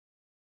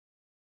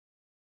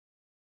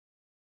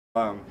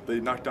They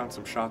knocked down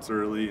some shots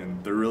early,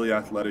 and they're really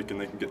athletic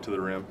and they can get to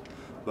the rim.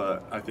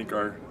 But I think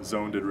our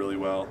zone did really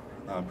well,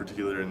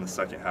 particularly in the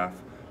second half,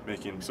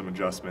 making some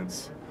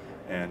adjustments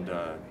and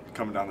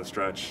coming down the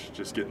stretch,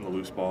 just getting the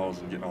loose balls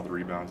and getting all the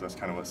rebounds. That's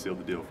kind of what sealed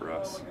the deal for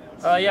us.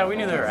 Yeah, we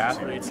knew they were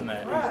athletes and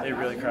that they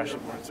really crashed the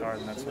boards hard,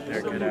 and that's what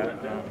they're good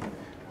at.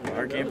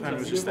 Our game plan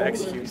was just to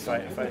execute,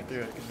 fight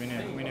through it, because we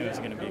knew it was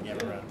going to be a game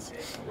of runs.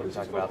 When we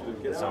talk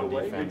about the zone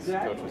defense,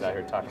 Coach was out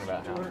here talking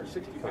about how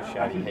Coach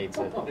Shotty hates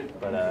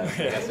it, but I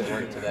guess it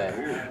worked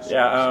today.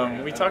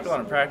 Yeah, we talked a lot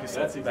in practice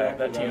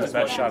that team's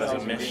best shot is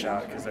a missed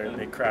shot, because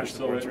they crash the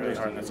boards really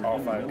hard, and that's all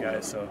 5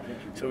 guys.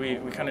 So we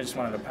kind of just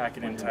wanted to pack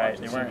it in tight.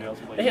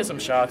 They hit some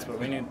shots, but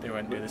we knew they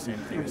wouldn't do the same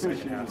thing in the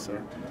second half.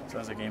 So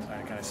as a game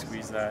plan, kind of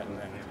squeeze that and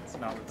then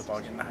not let the ball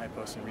get in the high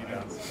post and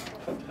rebounds.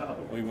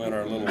 We went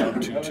our little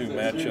 1-2-2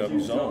 matchup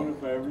zone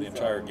the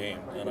entire game,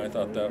 and I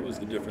thought that was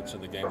the difference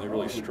in the game. They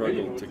really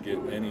struggled to get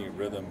any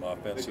rhythm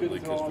offensively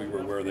because we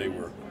were where they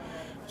were.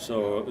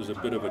 So it was a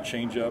bit of a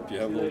change-up. You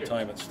have a little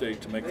time at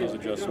stake to make those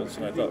adjustments,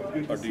 and I thought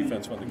our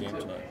defense won the game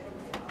tonight.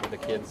 Were the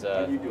kids,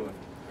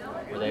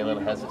 were they a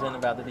little hesitant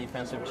about the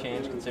defensive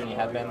change, considering you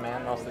had been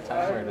man most of the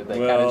time, or did they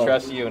kind of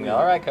trust you and go,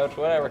 all right, Coach,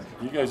 whatever?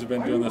 You guys have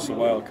been doing this a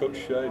while. Coach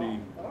Scheide,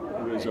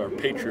 who is our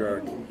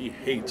patriarch, he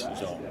hates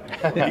zone.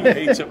 He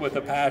hates it with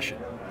a passion.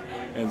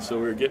 And so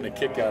we were getting a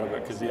kick out of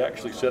it because he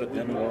actually said at the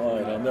end of the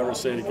line, I'll never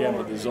say it again,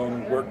 but the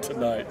zone worked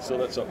tonight. So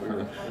that's what we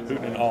were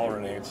hooting and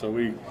hollering at. So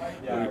you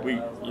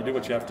do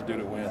what you have to do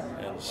to win.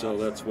 And so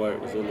that's why it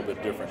was a little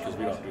bit different, because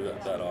we don't do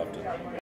that often.